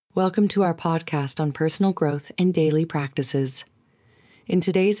Welcome to our podcast on personal growth and daily practices. In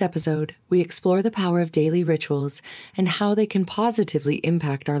today's episode, we explore the power of daily rituals and how they can positively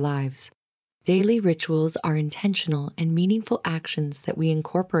impact our lives. Daily rituals are intentional and meaningful actions that we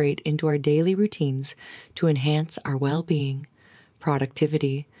incorporate into our daily routines to enhance our well-being,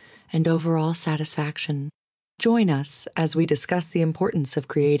 productivity, and overall satisfaction. Join us as we discuss the importance of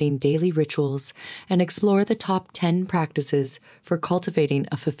creating daily rituals and explore the top 10 practices for cultivating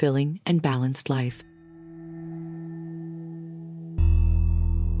a fulfilling and balanced life.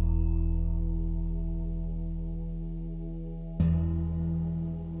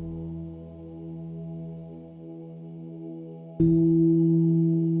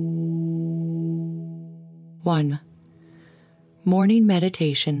 One, morning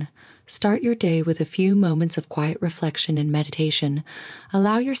meditation. Start your day with a few moments of quiet reflection and meditation.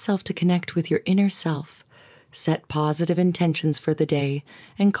 Allow yourself to connect with your inner self, set positive intentions for the day,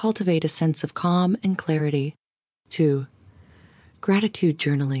 and cultivate a sense of calm and clarity. 2. Gratitude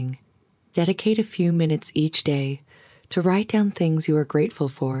journaling. Dedicate a few minutes each day to write down things you are grateful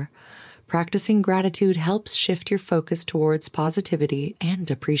for. Practicing gratitude helps shift your focus towards positivity and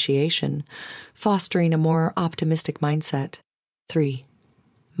appreciation, fostering a more optimistic mindset. 3.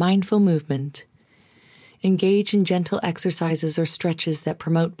 Mindful movement. Engage in gentle exercises or stretches that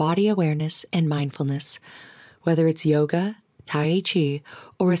promote body awareness and mindfulness. Whether it's yoga, tai chi,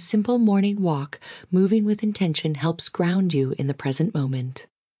 or a simple morning walk, moving with intention helps ground you in the present moment.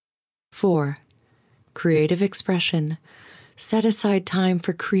 4. Creative expression. Set aside time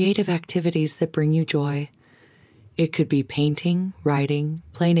for creative activities that bring you joy. It could be painting, writing,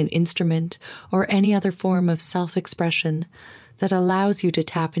 playing an instrument, or any other form of self-expression that allows you to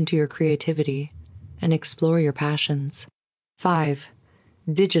tap into your creativity and explore your passions. 5.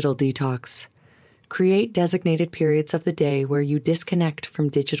 Digital detox. Create designated periods of the day where you disconnect from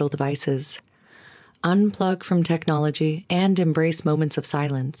digital devices. Unplug from technology and embrace moments of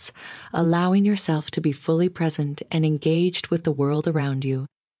silence, allowing yourself to be fully present and engaged with the world around you.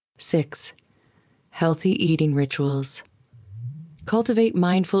 6. Healthy eating rituals. Cultivate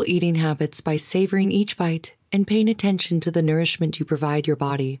mindful eating habits by savoring each bite and paying attention to the nourishment you provide your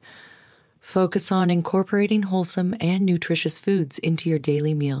body. Focus on incorporating wholesome and nutritious foods into your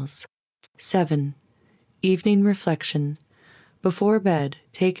daily meals. 7. Evening reflection. Before bed,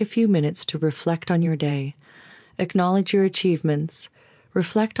 take a few minutes to reflect on your day. Acknowledge your achievements,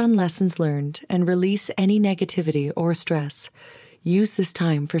 reflect on lessons learned, and release any negativity or stress. Use this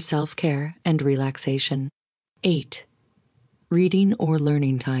time for self-care and relaxation. 8. Reading or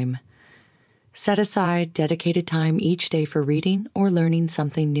learning time. Set aside dedicated time each day for reading or learning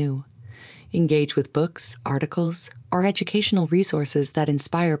something new. Engage with books, articles, or educational resources that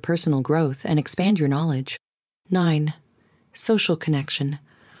inspire personal growth and expand your knowledge. 9. Social connection.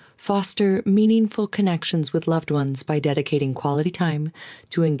 Foster meaningful connections with loved ones by dedicating quality time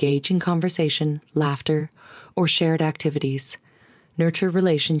to engage in conversation, laughter, or shared activities. Nurture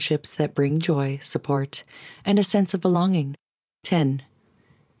relationships that bring joy, support, and a sense of belonging. 10.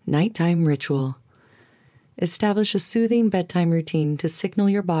 Nighttime ritual. Establish a soothing bedtime routine to signal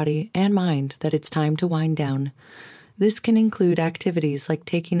your body and mind that it's time to wind down. This can include activities like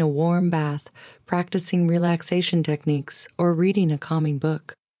taking a warm bath, practicing relaxation techniques, or reading a calming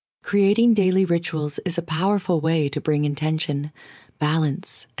book. Creating daily rituals is a powerful way to bring intention,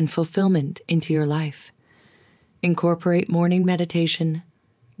 balance, and fulfillment into your life. Incorporate morning meditation,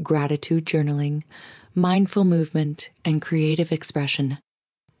 gratitude journaling, mindful movement, and creative expression.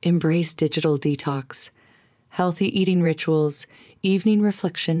 Embrace digital detox, healthy eating rituals, evening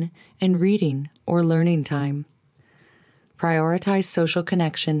reflection, and reading or learning time. Prioritize social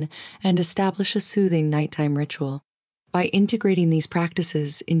connection and establish a soothing nighttime ritual. By integrating these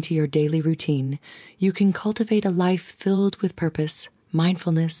practices into your daily routine, you can cultivate a life filled with purpose,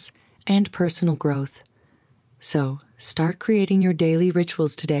 mindfulness, and personal growth. So, start creating your daily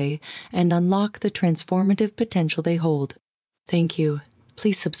rituals today and unlock the transformative potential they hold. Thank you.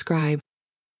 Please subscribe,